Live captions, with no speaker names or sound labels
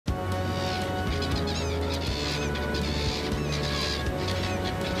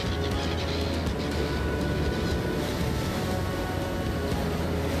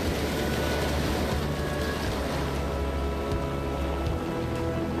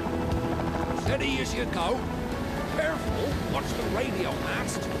Steady as you go. Careful, watch the radio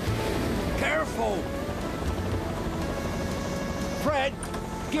mast. Careful. Fred,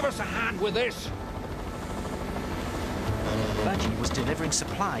 give us a hand with this. Budgie was delivering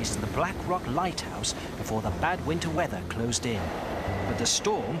supplies to the Black Rock Lighthouse before the bad winter weather closed in. But the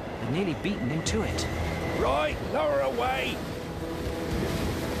storm had nearly beaten him to it. Right, lower away.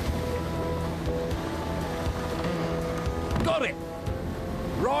 Got it.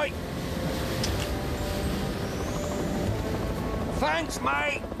 Right. Thanks,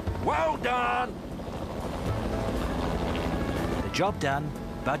 mate. Well done. The job done,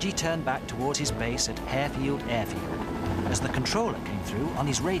 Budgie turned back towards his base at Airfield as the controller came through on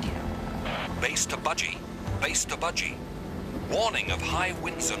his radio. Base to Budgie. Base to Budgie. Warning of high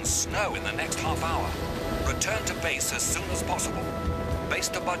winds and snow in the next half hour. Return to base as soon as possible. Base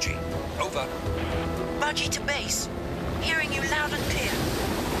to Budgie. Over. Budgie to base. Hearing you loud and clear.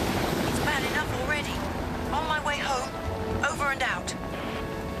 It's bad enough already. On my way home. Over and out.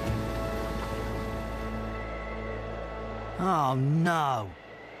 Oh no!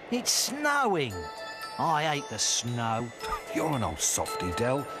 It's snowing! I hate the snow. You're an old softy,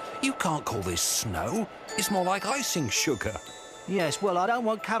 Del. You can't call this snow. It's more like icing sugar. Yes, well, I don't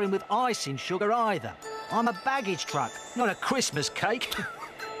want covering with icing sugar either. I'm a baggage truck, not a Christmas cake.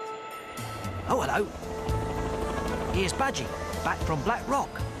 Oh, hello. Here's Budgie, back from Black Rock.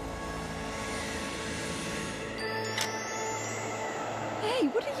 Hey,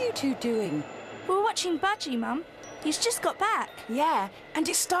 what are you two doing? We're watching Budgie, Mum. He's just got back. Yeah, and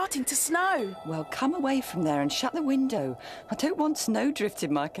it's starting to snow. Well, come away from there and shut the window. I don't want snowdrift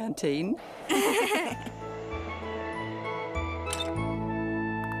in my canteen.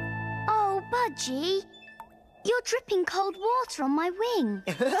 Oh, Budgie. You're dripping cold water on my wing.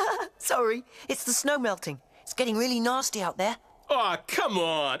 Sorry, it's the snow melting. It's getting really nasty out there. Aw, come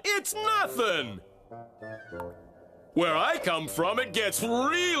on. It's nothing. Where I come from, it gets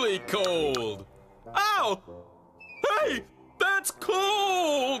really cold. Ow! Hey, that's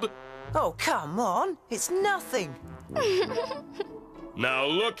cold! Oh, come on. It's nothing. Now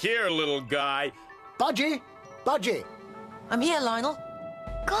look here, little guy. Budgie! Budgie! I'm here, Lionel.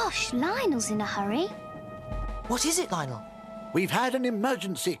 Gosh, Lionel's in a hurry. What is it, Lionel? We've had an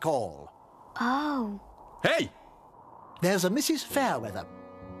emergency call. Oh. Hey! There's a Mrs. Fairweather.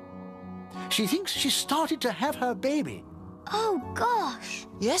 She thinks she started to have her baby. Oh, gosh.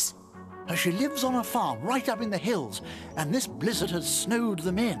 Yes? She lives on a farm right up in the hills, and this blizzard has snowed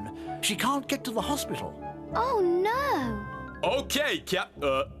them in. She can't get to the hospital. Oh, no. Okay,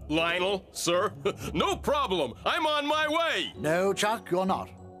 Lionel, sir. No problem. I'm on my way. No, Chuck, you're not.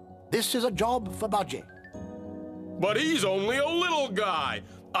 This is a job for Budgie. But he's only a little guy.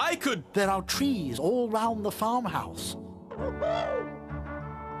 I could... There are trees all round the farmhouse.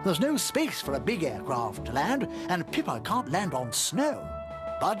 There's no space for a big aircraft to land, and Pippa can't land on snow.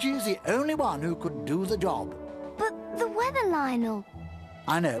 Budgie's the only one who could do the job. But the weather, Lionel.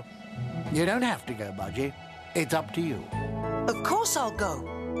 I know. You don't have to go, Budgie. It's up to you. Of course I'll go.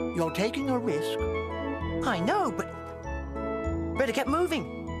 You're taking a risk. I know, but... better get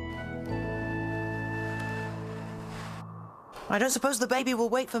moving. I don't suppose the baby will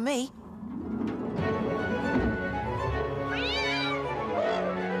wait for me.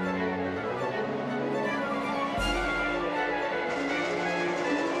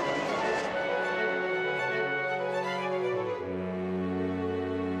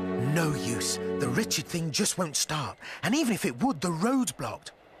 No use. The wretched thing just won't start. And even if it would, the road's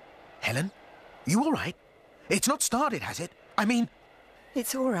blocked. Helen, you all right? It's not started, has it? I mean...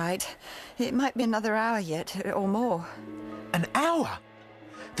 It's all right. It might be another hour yet, or more. An hour?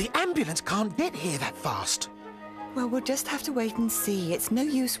 The ambulance can't get here that fast. Well, we'll just have to wait and see. It's no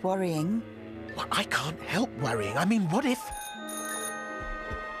use worrying. Well, I can't help worrying. I mean, what if...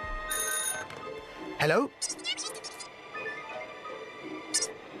 Hello?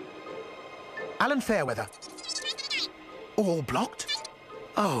 Alan Fairweather. All blocked?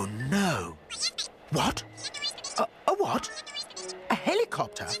 Oh, no. What? A what? A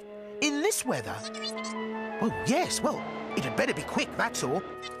helicopter? In this weather? Well, yes, well, it had better be quick, that's all.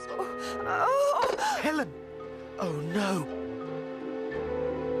 Helen! Oh, no.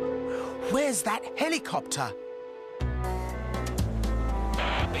 Where's that helicopter?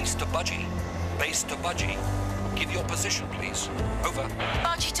 Base to Budgie. Base to Budgie. Give your position, please. Over.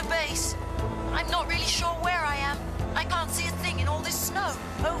 Budgie to base. I'm not really sure where I am. I can't see a thing in all this snow.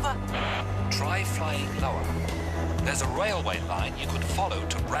 Over. Try flying lower. There's a railway line you could follow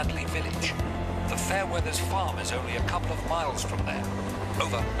to Bradley Village. The Fairweathers farm is only a couple of miles from there.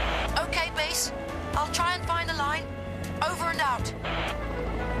 Over. Okay, base. I'll try and find a line. Over and out.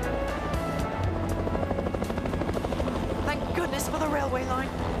 for the railway line.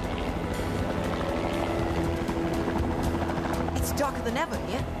 It's darker than ever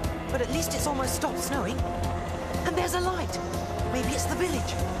here, but at least it's almost stopped snowing. And there's a light. Maybe it's the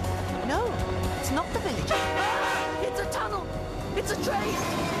village. No, it's not the village. It's a tunnel. It's a train.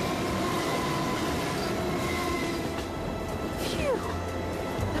 Phew.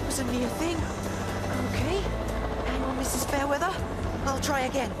 That was a near thing. Okay. Hang on, Mrs. Fairweather. I'll try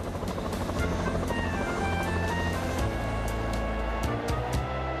again.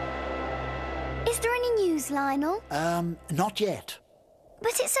 Is there any news, Lionel? Not yet.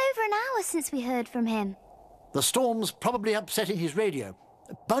 But it's over an hour since we heard from him. The storm's probably upsetting his radio.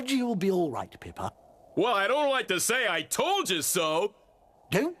 Budgie will be all right, Pippa. Well, I don't like to say I told you so.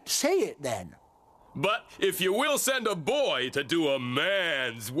 Don't say it, then. But if you will send a boy to do a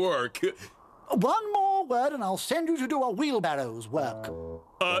man's work... One more word and I'll send you to do a wheelbarrow's work.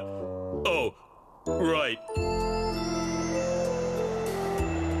 Oh, right.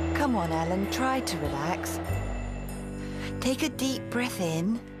 Come on, Alan, try to relax. Take a deep breath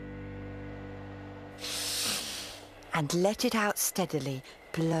in. And let it out steadily.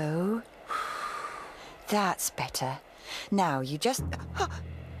 Blow. That's better. Now you just...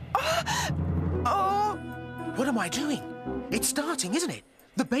 Oh! What am I doing? It's starting, isn't it?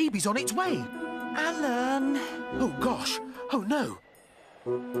 The baby's on its way. Alan. Oh, gosh. Oh, no.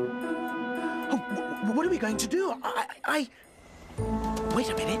 Oh, what are we going to do? Wait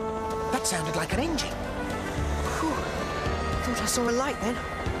a minute. That sounded like an engine. Whew. Thought I saw a light then.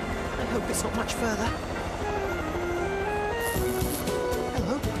 I hope it's not much further.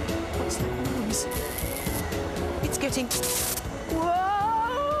 Hello? What's that noise? It's getting...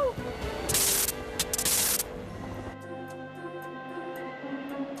 Whoa!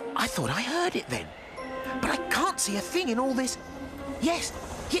 I thought I heard it then. But I can't see a thing in all this. Yes,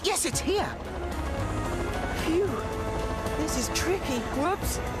 yes, it's here. Phew. This is tricky.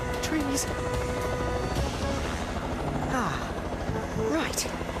 Whoops. Trees. Ah. Right.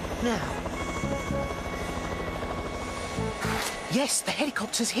 Now. Yes, the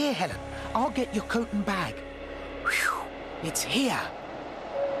helicopter's here, Helen. I'll get your coat and bag. Whew. It's here.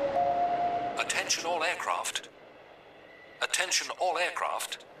 Attention all aircraft. Attention all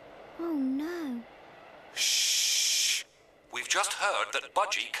aircraft. Oh, no. Shh. We've just heard that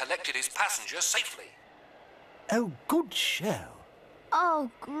Budgie collected his passenger safely. Oh, good show. Oh,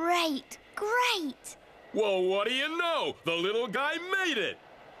 great, great. Well, what do you know? The little guy made it.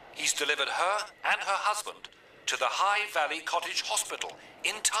 He's delivered her and her husband to the High Valley Cottage Hospital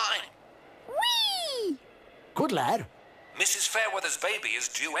in time. Whee! Good lad. Mrs. Fairweather's baby is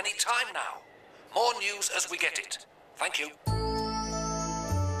due any time now. More news as we get it. Thank you.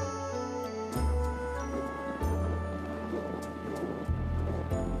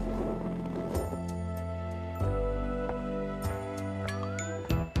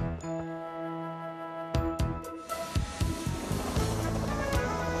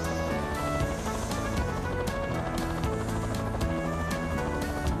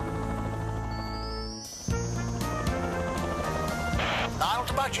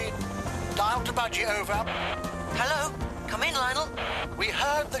 Dial to Budgie, over. Hello? Come in, Lionel. We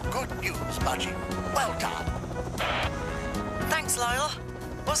heard the good news, Budgie. Well done. Thanks, Lionel.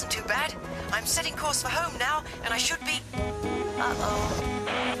 Wasn't too bad. I'm setting course for home now, and I should be... Uh-oh.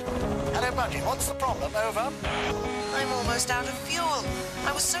 Hello, Budgie. What's the problem? Over. I'm almost out of fuel.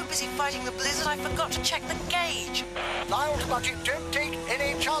 I was so busy fighting the blizzard, I forgot to check the gauge. Dial to Budgie. Don't take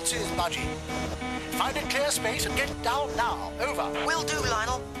any chances, Budgie. Find a clear space and get down now. Over. Will do,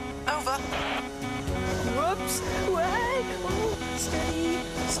 Lionel. Over. Whoops. Way. Oh, steady.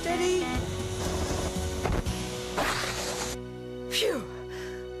 Steady. Phew.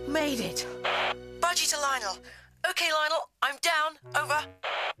 Made it. Budgie to Lionel. Okay, Lionel. I'm down. Over.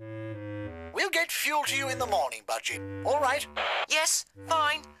 We'll get fuel to you in the morning, Budgie. All right? Yes,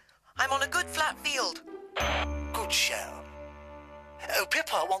 fine. I'm on a good flat field. Good show. Oh,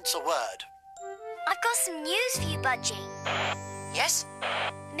 Pippa wants a word. I've got some news for you, Budgie. Yes?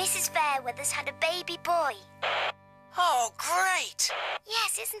 Mrs. Fairweather's had a baby boy. Oh, great.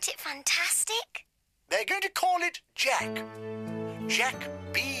 Yes, isn't it fantastic? They're going to call it Jack. Jack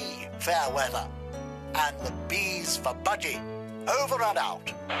B. Fairweather. And the B's for Budgie. Over and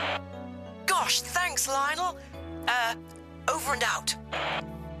out. Gosh, thanks, Lionel. Over and out.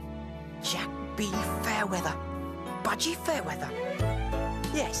 Jack B. Fairweather. Budgie Fairweather.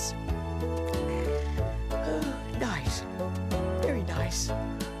 Yes.